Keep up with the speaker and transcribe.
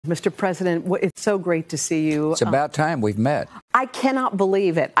Mr. President, it's so great to see you. It's about time we've met. I cannot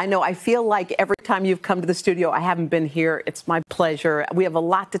believe it. I know. I feel like every time you've come to the studio, I haven't been here. It's my pleasure. We have a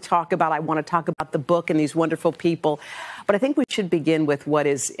lot to talk about. I want to talk about the book and these wonderful people. But I think we should begin with what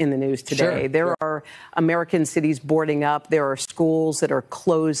is in the news today. Sure, there are American cities boarding up. There are schools that are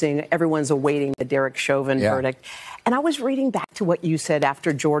closing. Everyone's awaiting the Derek Chauvin verdict. And I was reading back to what you said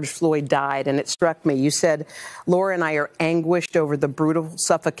after George Floyd died, and it struck me. You said, Laura and I are anguished over the brutal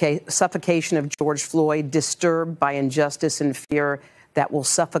suffocation of George Floyd, disturbed by injustice and fear that will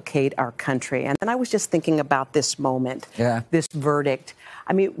suffocate our country. And then I was just thinking about this moment, this verdict.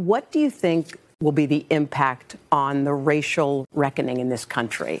 I mean, what do you think will be the impact on the racial reckoning in this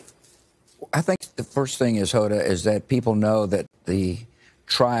country? I think the first thing is, Hoda, is that people know that the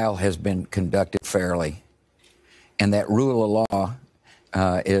trial has been conducted fairly and that rule of law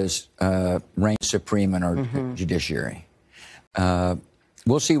reigns supreme in our judiciary.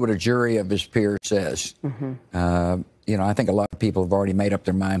 We'll see what a jury of his peers says. You know, I think a lot of people have already made up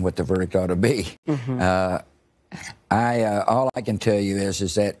their mind what the verdict ought to be. All I can tell you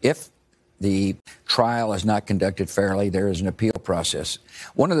is that if the trial is not conducted fairly, there is an appeal process.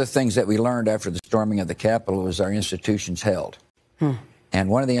 One of the things that we learned after the storming of the Capitol was our institutions held. And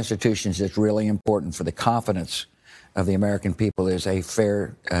one of the institutions that's really important for the confidence of the American people is a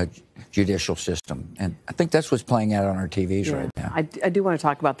fair judicial system. And I think that's what's playing out on our TVs right now. I do want to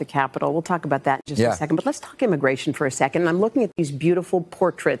talk about the Capitol. We'll talk about that in just a second. But let's talk immigration for a second. And I'm looking at these beautiful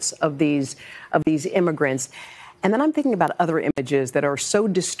portraits of these immigrants. And then I'm thinking about other images that are so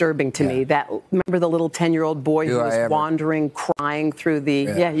disturbing to me. That, remember the little 10-year-old boy who was wandering, crying through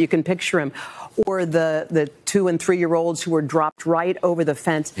the, you can picture him. Or the 2- and 3-year-olds who were dropped right over the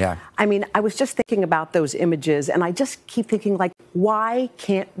fence. I mean, I was just thinking about those images, and I just keep thinking, like, why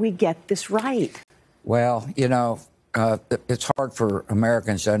can't we get this right? Well, you know, it's hard for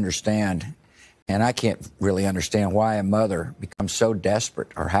Americans to understand. And I can't really understand why a mother becomes so desperate,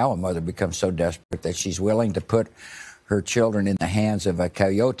 or how a mother becomes so desperate that she's willing to put her children in the hands of a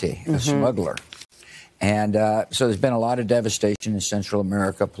coyote, a smuggler. And so there's been a lot of devastation in Central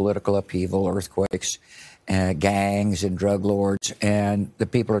America, political upheaval, earthquakes, gangs and drug lords, and the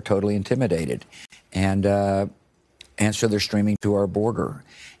people are totally intimidated. And so they're streaming to our border.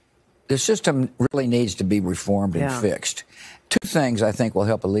 The system really needs to be reformed and fixed. Two things I think will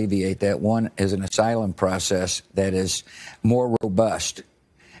help alleviate that. One is an asylum process that is more robust.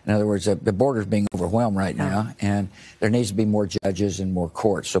 In other words, the border is being overwhelmed right now, and there needs to be more judges and more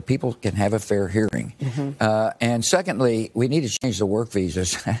courts so people can have a fair hearing. And secondly, we need to change the work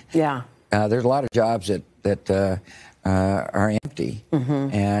visas. There's a lot of jobs that are empty,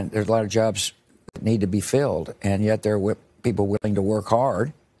 and there's a lot of jobs that need to be filled, and yet there are people willing to work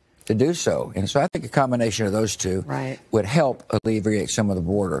hard to do so. And so I think a combination of those two would help alleviate some of the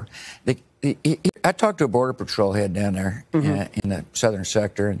border. I talked to a Border Patrol head down there in the southern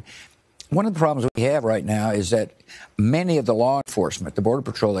sector, and one of the problems we have right now is that many of the law enforcement, the Border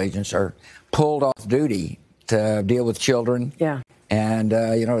Patrol agents, are pulled off duty to deal with children and,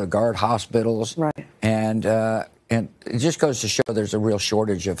 you know, to guard hospitals. And it just goes to show there's a real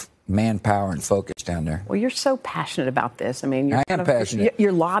shortage of manpower and focus down there. Well, you're so passionate about this. I mean, I am passionate.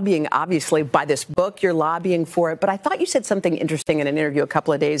 You're lobbying, obviously, by this book. You're lobbying for it. But I thought you said something interesting in an interview a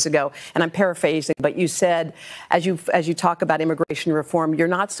couple of days ago, and I'm paraphrasing, but you said, as you talk about immigration reform, you're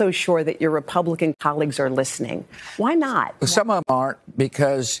not so sure that your Republican colleagues are listening. Why not? Well, some of them aren't,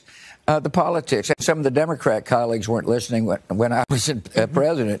 because the politics, and some of the Democrat colleagues weren't listening when I was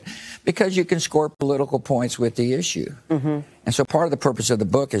president, because you can score political points with the issue. And so part of the purpose of the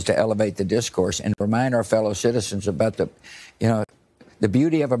book is to elevate the discourse and remind our fellow citizens about the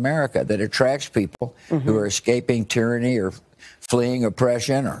beauty of America that attracts people who are escaping tyranny or fleeing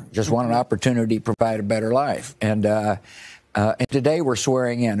oppression or just want an opportunity to provide a better life. And today we're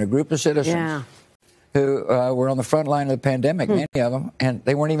swearing in a group of citizens who were on the front line of the pandemic, many of them, and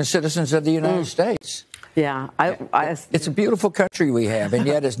they weren't even citizens of the United States. It's a beautiful country we have, and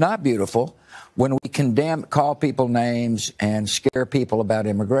yet it's not beautiful when we call people names and scare people about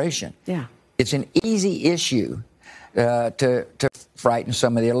immigration. It's an easy issue to frighten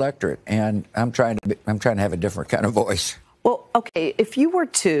some of the electorate, and I'm trying to have a different kind of voice. Well, okay, if you were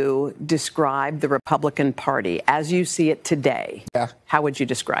to describe the Republican Party as you see it today, how would you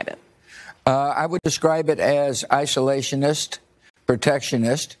describe it? I would describe it as isolationist,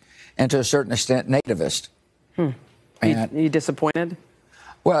 protectionist, and to a certain extent, nativist. Are you disappointed?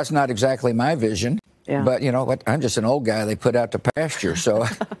 Well, it's not exactly my vision, but you know what? I'm just an old guy they put out to pasture. So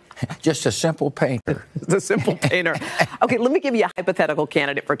Just a simple painter. The simple painter. Okay, let me give you a hypothetical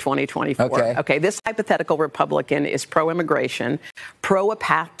candidate for 2024. Okay, this hypothetical Republican is pro-immigration, pro a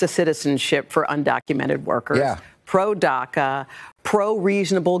path to citizenship for undocumented workers, pro-DACA,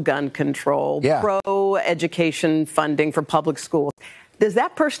 pro-reasonable gun control, pro-education funding for public schools. Does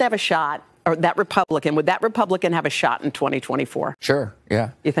that person have a shot, or that Republican, would that Republican have a shot in 2024? Sure,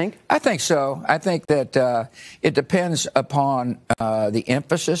 yeah. You think? I think so. I think that it depends upon the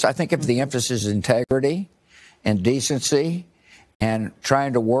emphasis. I think if the emphasis is integrity and decency and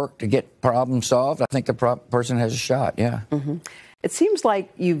trying to work to get problems solved, I think the person has a shot, yeah. Mm-hmm. It seems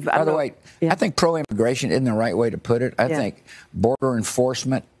like you've... By the way, I think pro-immigration isn't the right way to put it. I think border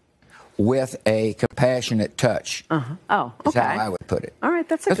enforcement with a compassionate touch. Oh, okay. Is how I would put it. All right,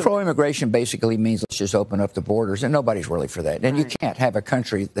 that's a good... Pro-immigration basically means let's just open up the borders, and nobody's really for that. And you can't have a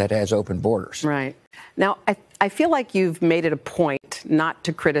country that has open borders. Right. Now, I feel like you've made it a point not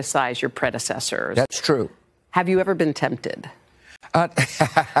to criticize your predecessors. That's true. Have you ever been tempted? I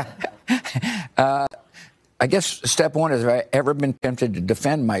guess step one is, have I ever been tempted to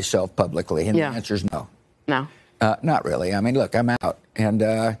defend myself publicly? And the answer is no. No? Not really. I mean, look, I'm out. And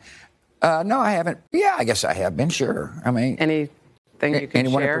no, I haven't. Yeah, I guess I have been, sure. I mean, anything you can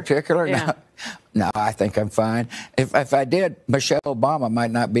anyone share? In particular? Yeah. No, I think I'm fine. If I did, Michelle Obama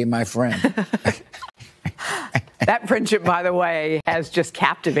might not be my friend. That friendship, by the way, has just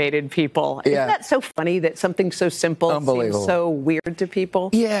captivated people. Isn't that so funny that something so simple seems so weird to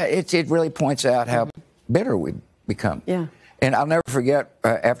people? Yeah, it really points out how bitter we've become. Yeah. And I'll never forget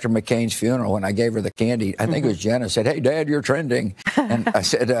after McCain's funeral when I gave her the candy, I think it was Jenna, said, "Hey, Dad, you're trending." And I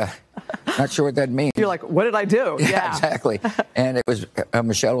said, not sure what that means. You're like, what did I do? Yeah, exactly. And it was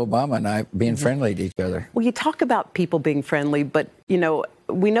Michelle Obama and I being friendly to each other. Well, you talk about people being friendly, but, you know,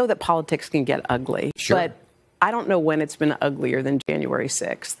 we know that politics can get ugly. Sure. But I don't know when it's been uglier than January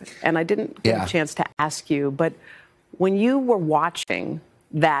 6th. And I didn't get a chance to ask you, but when you were watching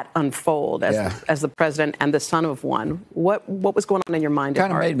that unfold as the president and the son of one, what was going on in your mind?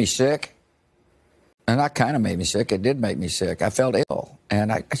 Kind of made me sick. And that kind of made me sick. It did make me sick. I felt ill,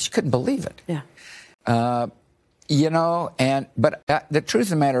 and I just couldn't believe it. Yeah. You know, but the truth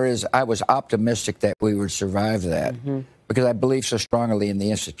of the matter is I was optimistic that we would survive that because I believe so strongly in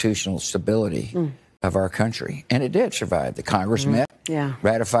the institutional stability of our country. And it did survive. The Congress met,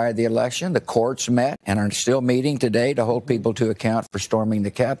 ratified the election. The courts met and are still meeting today to hold people to account for storming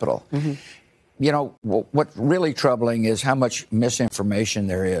the Capitol. You know, what's really troubling is how much misinformation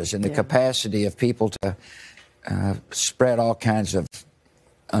there is and the capacity of people to spread all kinds of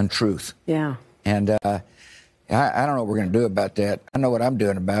untruth. Yeah. And I don't know what we're going to do about that. I know what I'm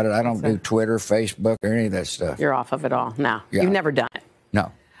doing about it. I don't do Twitter, Facebook, or any of that stuff. You're off of it all now. Yeah. You've never done it.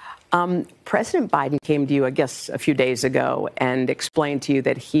 No. President Biden came to you, I guess, a few days ago and explained to you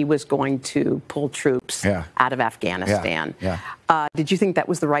that he was going to pull troops out of Afghanistan. Did you think that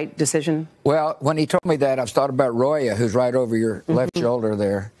was the right decision? Well, when he told me that, I've thought about Roya, who's right over your left shoulder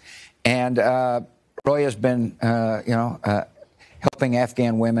there. And Roya's been, helping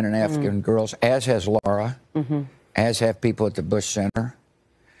Afghan women and Afghan girls, as has Laura, as have people at the Bush Center.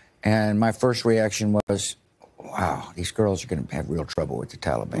 And my first reaction was, wow, these girls are going to have real trouble with the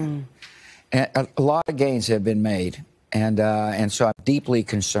Taliban. And a lot of gains have been made, and so I'm deeply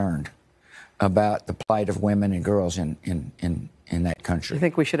concerned about the plight of women and girls in that country. You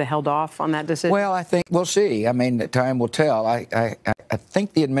think we should have held off on that decision? Well, I think we'll see. I mean, time will tell. I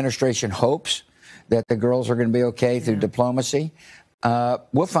think the administration hopes that the girls are going to be okay through diplomacy.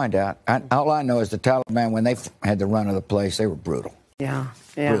 We'll find out. All I know is the Taliban, when they had the run of the place, they were brutal. Yeah.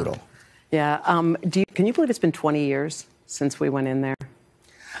 Brutal. Yeah. Can you believe it's been 20 years since we went in there?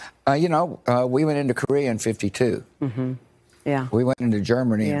 We went into Korea in 52. Yeah. We went into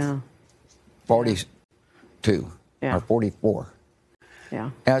Germany in 42 or 44. Yeah.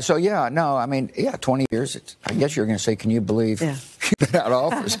 20 years. I guess you're going to say, can you believe you've been out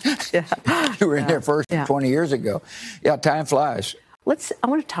of office? You were in there first 20 years ago. Yeah, time flies. I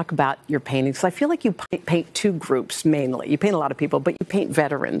want to talk about your paintings. I feel like you paint two groups mainly. You paint a lot of people, but you paint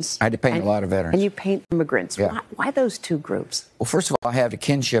veterans. I paint a lot of veterans. And you paint immigrants. Yeah. Why those two groups? Well, first of all, I have a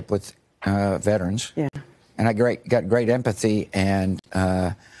kinship with veterans. Yeah. And I got great empathy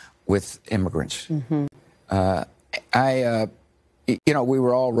with immigrants. We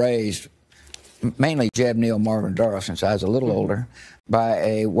were all raised, mainly Jeb, Neal, Marvin, Dara, since I was a little older, by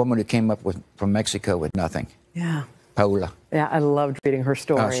a woman who came up from Mexico with nothing. Yeah. Paula. Yeah, I loved reading her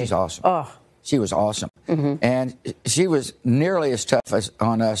story. Oh, she's awesome. Oh, She was awesome. And she was nearly as tough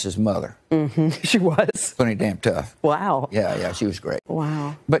on us as mother. She was. Pretty damn tough. Wow. Yeah, she was great.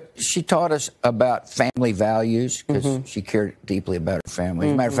 Wow. But she taught us about family values because she cared deeply about her family.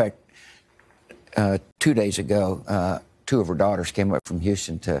 As a matter of fact, 2 days ago, 2 of her daughters came up from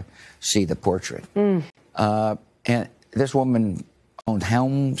Houston to see the portrait. And this woman owned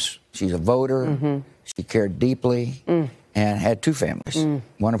homes. She's a voter. She cared deeply and had 2 families,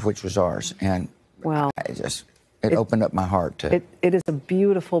 one of which was ours. And wow. It opened up my heart to it is a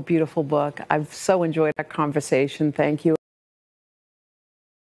beautiful, beautiful book. I've so enjoyed our conversation. Thank you.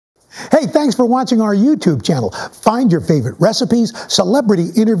 Hey, thanks for watching our YouTube channel. Find your favorite recipes, celebrity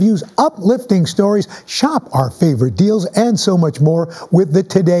interviews, uplifting stories, shop our favorite deals, and so much more with the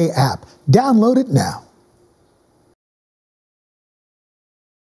Today app. Download it now.